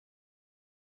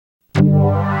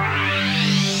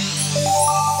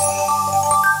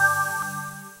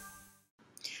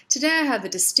Today I have the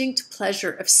distinct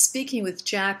pleasure of speaking with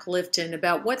Jack Lifton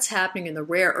about what's happening in the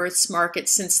rare earths market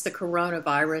since the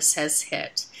coronavirus has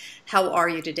hit. How are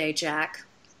you today, Jack?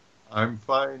 I'm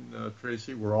fine,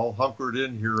 Tracy. We're all hunkered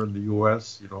in here in the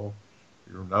U.S. You know,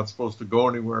 you're not supposed to go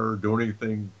anywhere or do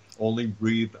anything, only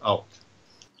breathe out.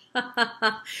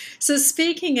 So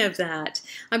speaking of that,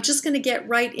 I'm just going to get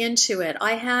right into it.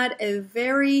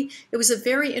 It was a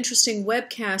very interesting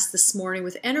webcast this morning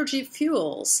with Energy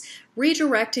Fuels,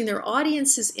 redirecting their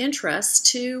audience's interest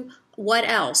to what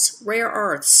else? Rare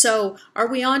earths. So are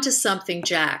we on to something,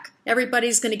 Jack?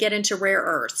 Everybody's going to get into rare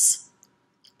earths.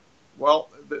 Well,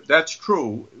 that's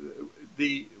true.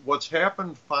 What's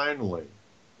happened finally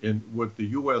with the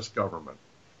U.S. government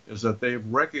is that they've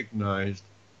recognized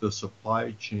the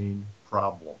supply chain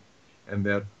problem and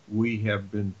that we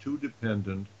have been too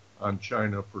dependent on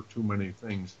China for too many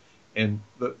things. And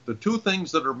the two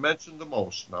things that are mentioned the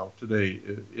most now today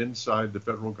inside the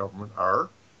federal government are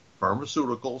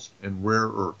pharmaceuticals and rare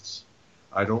earths.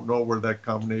 I don't know where that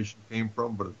combination came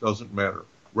from, but it doesn't matter.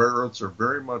 Rare earths are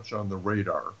very much on the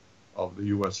radar of the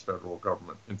U.S. federal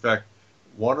government. In fact,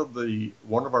 one of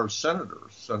our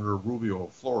senators, Senator Rubio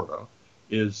of Florida,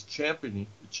 is championing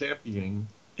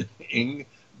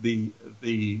the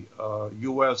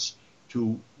U.S.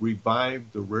 to revive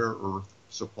the rare earth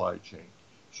supply chain.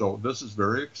 So this is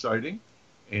very exciting,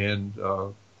 and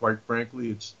quite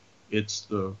frankly, it's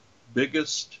the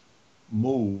biggest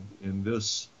move in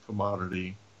this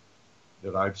commodity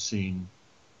that I've seen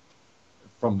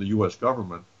from the U.S.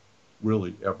 government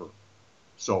really ever.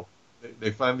 So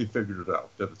they finally figured it out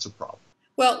that it's a problem.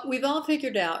 Well, we've all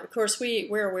figured out, of course,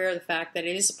 we're aware of the fact that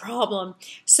it is a problem.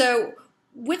 So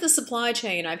with the supply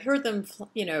chain, I've heard them,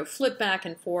 flip back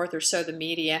and forth, or so the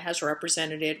media has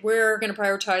represented it. We're going to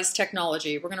prioritize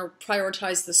technology. We're going to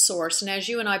prioritize the source. And as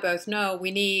you and I both know,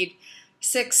 we need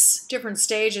 6 different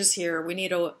stages here. We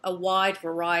need a wide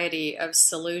variety of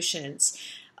solutions.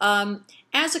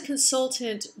 As a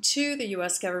consultant to the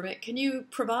U.S. government, can you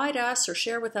provide us or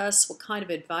share with us what kind of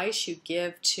advice you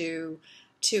give to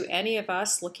any of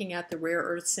us looking at the rare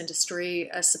earths industry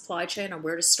supply chain on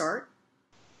where to start?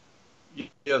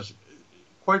 Yes,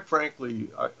 quite frankly,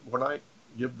 when I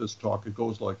give this talk, it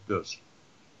goes like this.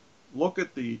 Look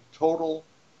at the total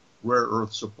rare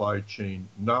earth supply chain.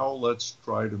 Now let's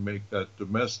try to make that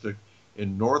domestic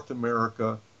in North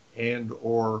America and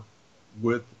or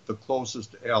with the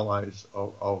closest allies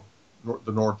of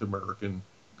the North American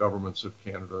governments of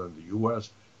Canada and the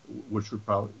U.S., which would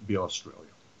probably be Australia.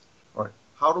 All right.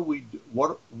 How do we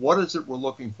what is it we're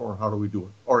looking for, and how do we do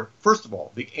it? All right, first of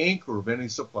all, the anchor of any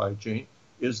supply chain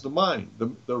is the mine,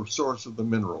 the source of the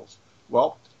minerals.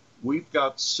 Well, we've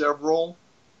got several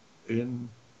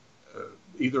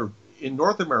either in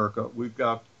North America, we've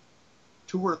got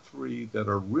 2 or 3 that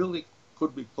are really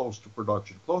could be close to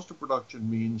production. Close to production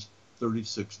means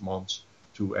 36 months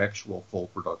to actual full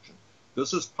production.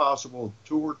 This is possible with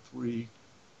 2 or 3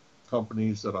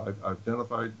 companies that I've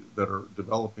identified that are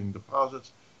developing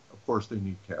deposits. Of course, they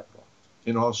need capital.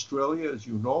 In Australia, as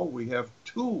you know, we have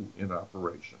 2 in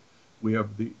operation. We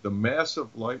have the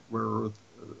massive light rare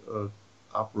earth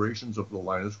operations of the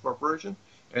Lynas Corporation,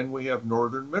 and we have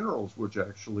Northern Minerals, which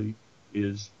actually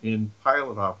is in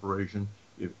pilot operation.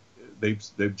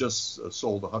 They've just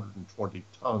sold 120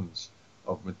 tons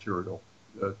of material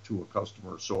to a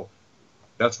customer. So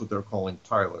that's what they're calling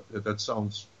pilot. That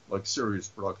sounds like serious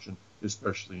production,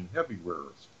 especially in heavy rare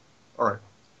earths. All right.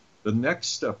 The next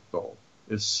step, though,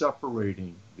 is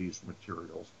separating these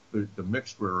materials, the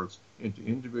mixed rare earths, into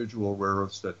individual rare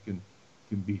earths that can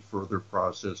be further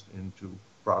processed into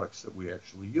products that we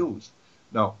actually use.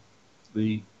 Now,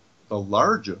 the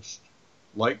largest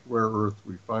light rare earth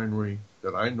refinery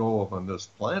that I know of on this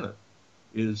planet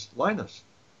is Lynas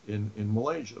in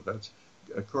Malaysia. That's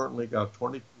currently got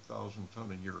 22,000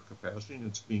 ton a year capacity, and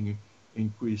it's being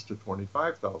increased to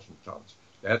 25,000 tons.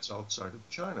 That's outside of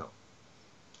China.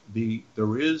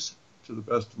 There is, to the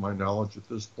best of my knowledge at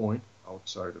this point,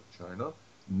 outside of China,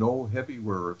 no heavy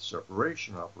rare earth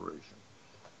separation operation.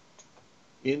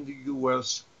 In the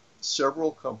U.S.,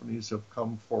 several companies have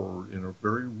come forward in a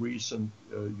very recent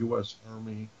U.S.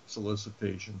 Army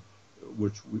solicitation,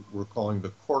 which we're calling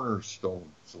the Cornerstone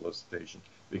solicitation,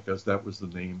 because that was the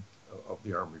name of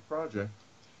the Army project,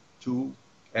 to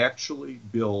actually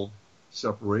build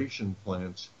separation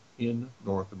plants in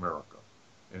North America.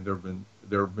 And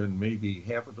there have been maybe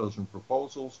half a dozen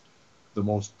proposals. The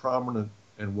most prominent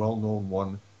and well-known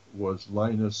one was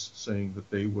Lynas saying that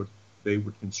they would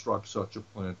construct such a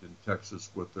plant in Texas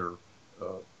with their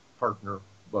partner,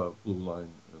 Blue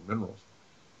Line Minerals.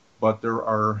 But there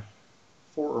are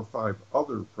 4 or 5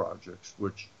 other projects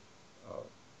which,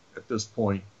 at this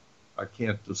point, I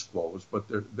can't disclose, but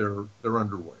they're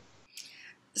underway.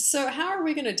 So how are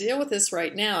we going to deal with this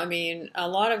right now? I mean, a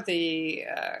lot of the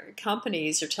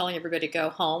companies are telling everybody to go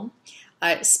home.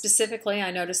 Specifically,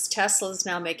 I noticed Tesla is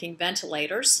now making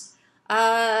ventilators.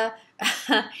 Uh,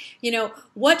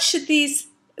 what should these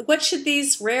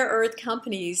rare earth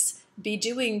companies be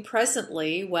doing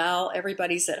presently while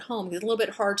everybody's at home? It's a little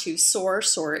bit hard to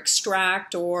source or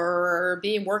extract or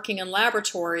be working in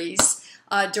laboratories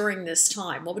during this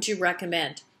time. What would you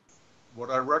recommend? What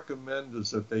I recommend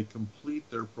is that they complete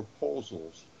their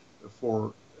proposals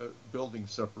for building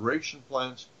separation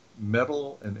plants,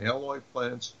 metal and alloy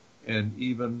plants, and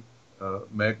even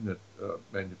magnet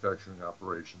manufacturing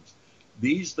operations.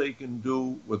 These they can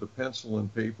do with a pencil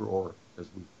and paper, or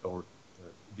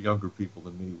the younger people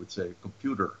than me would say, a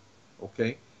computer.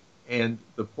 Okay, and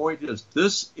the point is,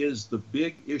 this is the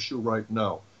big issue right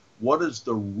now. What is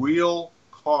the real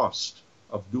cost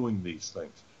of doing these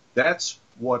things? That's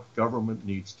what government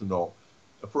needs to know.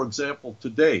 For example,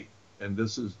 today, and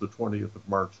this is the 20th of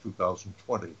March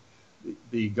 2020,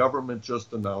 the government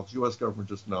just announced, U.S. government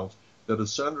just announced, that a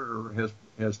senator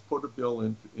has put a bill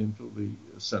into the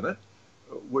Senate,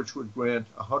 which would grant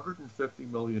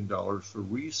 $150 million for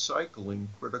recycling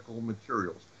critical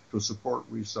materials, to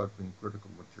support recycling critical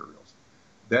materials.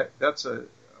 That's a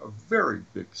very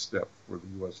big step for the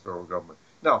U.S. federal government.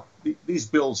 Now, these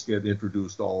bills get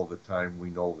introduced all of the time, we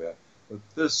know that. But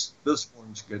this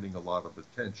one's getting a lot of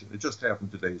attention. It just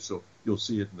happened today, so you'll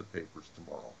see it in the papers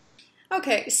tomorrow.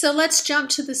 Okay, so let's jump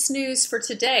to this news for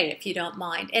today, if you don't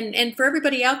mind. And for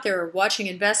everybody out there watching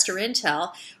Investor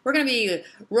Intel, we're going to be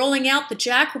rolling out the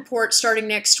Jack report starting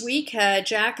next week.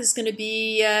 Jack is going to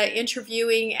be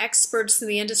interviewing experts in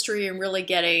the industry and really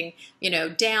getting,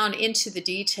 down into the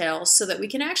details so that we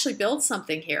can actually build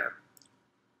something here.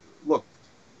 Look,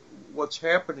 what's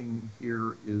happening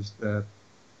here is that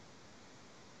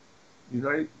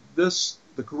the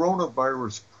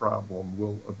coronavirus problem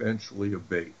will eventually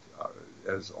abate,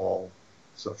 as all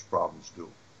such problems do.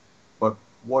 But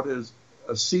what is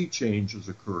a sea change has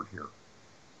occurred here.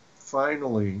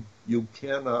 Finally, you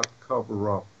cannot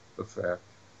cover up the fact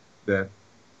that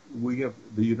the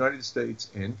United States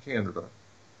and Canada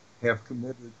have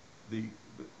committed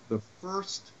the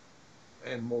first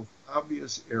and most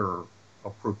obvious error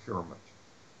of procurement.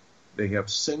 They have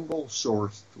single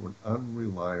sourced to an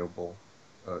unreliable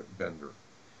vendor.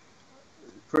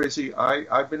 Tracy,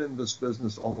 I've been in this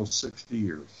business almost 60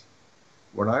 years.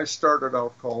 When I started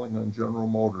out calling on General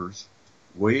Motors,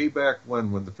 way back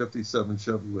when the 57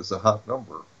 Chevy was a hot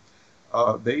number,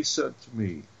 they said to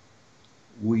me,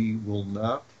 we will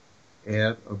not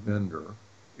add a vendor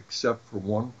except for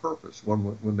one purpose,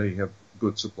 when they have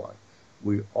good supply.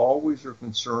 We always are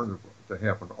concerned to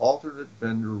have an alternate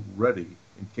vendor ready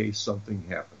in case something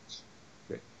happens.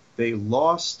 Okay. They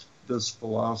lost this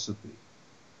philosophy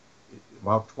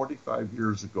about 25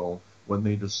 years ago when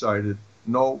they decided,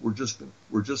 no, we're just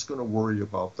going to worry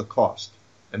about the cost,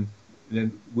 and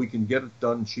then we can get it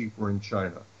done cheaper in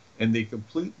China. And they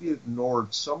completely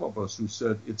ignored some of us who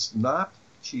said it's not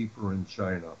cheaper in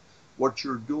China. What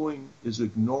you're doing is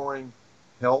ignoring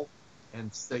health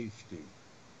and safety.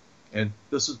 And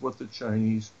this is what the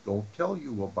Chinese don't tell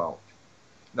you about.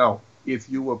 Now, if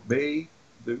you obey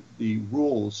the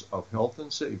rules of health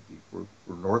and safety for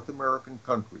North American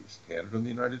countries, Canada and the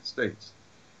United States,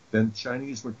 then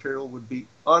Chinese material would be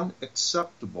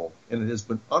unacceptable. And it has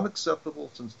been unacceptable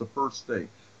since the first day.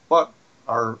 But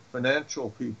our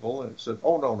financial people have said,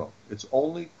 oh, no, it's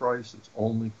only price, it's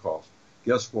only cost.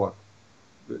 Guess what?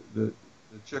 The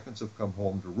chickens have come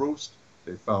home to roost.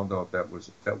 They found out that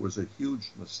was a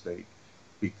huge mistake,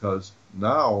 because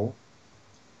now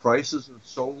prices are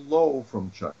so low from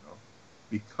China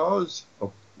because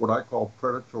of what I call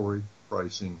predatory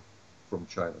pricing from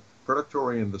China.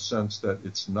 Predatory in the sense that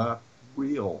it's not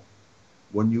real.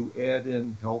 When you add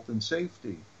in health and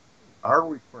safety, our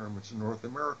requirements in North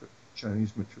America,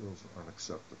 Chinese materials are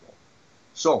unacceptable.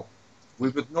 So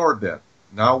we've ignored that.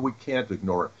 Now we can't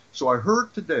ignore it. So I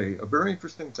heard today a very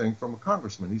interesting thing from a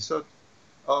congressman. He said,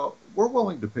 we're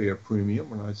willing to pay a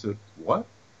premium. And I said, what?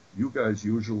 You guys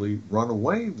usually run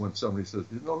away when somebody says,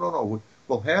 no.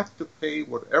 We'll have to pay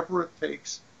whatever it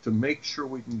takes to make sure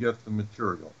we can get the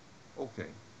material. Okay.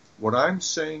 What I'm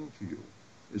saying to you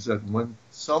is that when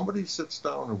somebody sits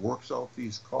down and works out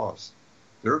these costs,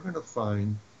 they're going to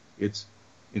find it's,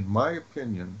 in my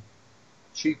opinion,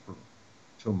 cheaper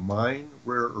to mine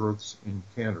rare earths in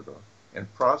Canada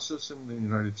and process them in the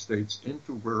United States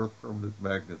into rare earth permanent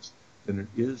magnets than it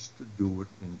is to do it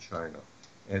in China.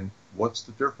 And what's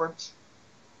the difference?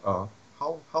 How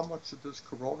much did this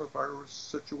coronavirus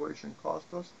situation cost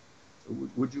us?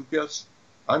 Would you guess?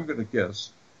 I'm going to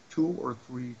guess $2 or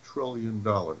 $3 trillion.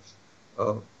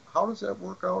 How does that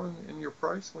work out in your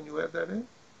price when you add that in?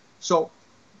 So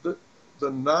the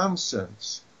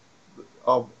nonsense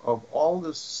of all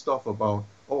this stuff about,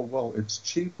 oh, well, it's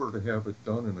cheaper to have it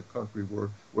done in a country where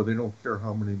they don't care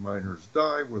how many miners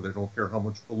die, where they don't care how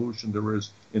much pollution there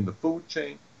is in the food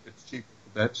chain, it's cheaper.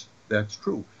 That's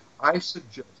true. I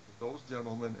suggest that those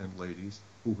gentlemen and ladies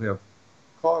who have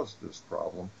caused this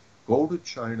problem go to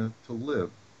China to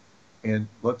live, and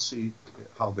let's see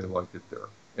how they like it there.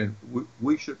 And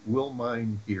we'll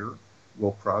mine here,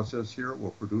 we'll process here,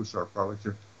 we'll produce our products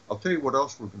here. I'll tell you what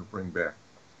else we're going to bring back.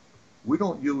 We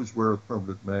don't use rare earth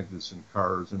permanent magnets in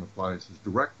cars and appliances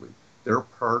directly. They're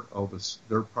part of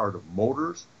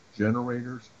motors,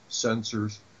 generators,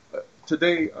 sensors.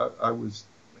 Today I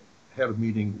had a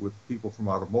meeting with people from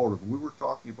automotive. We were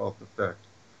talking about the fact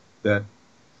that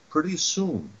pretty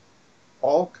soon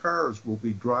all cars will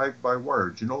be drive-by-wire.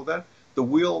 Do you know that? The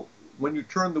wheel, when you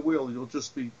turn the wheel, you'll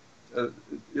just be,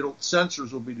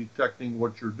 sensors will be detecting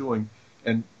what you're doing,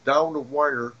 and down the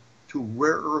wire to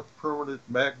rare earth permanent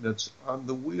magnets on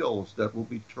the wheels that will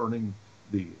be turning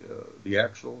the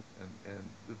axle and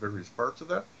the various parts of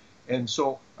that. And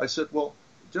so I said, well,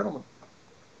 gentlemen,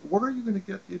 where are you going to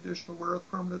get the additional rare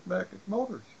earth permanent magnet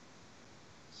motors?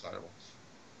 Silence.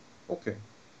 Okay.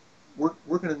 We're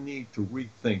going to need to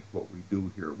rethink what we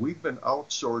do here. We've been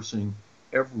outsourcing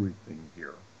everything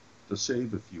here to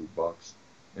save a few bucks,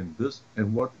 and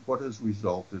what has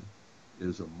resulted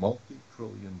is a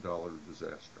multi-trillion-dollar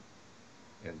disaster.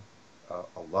 And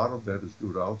a lot of that is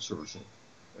due to outsourcing.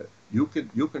 You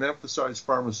can emphasize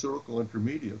pharmaceutical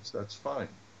intermediates, that's fine,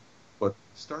 but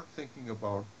start thinking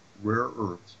about rare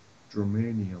earths,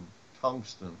 germanium,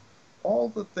 tungsten, all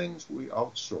the things we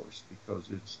outsource because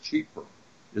it's cheaper.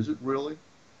 Is it really?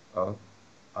 I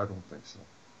don't think so.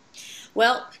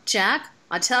 Well, Jack,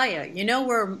 I'll tell you, you know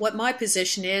what my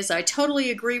position is. I totally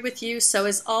agree with you. So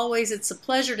as always, it's a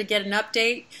pleasure to get an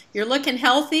update. You're looking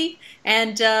healthy,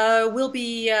 and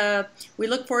we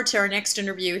look forward to our next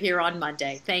interview here on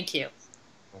Monday. Thank you.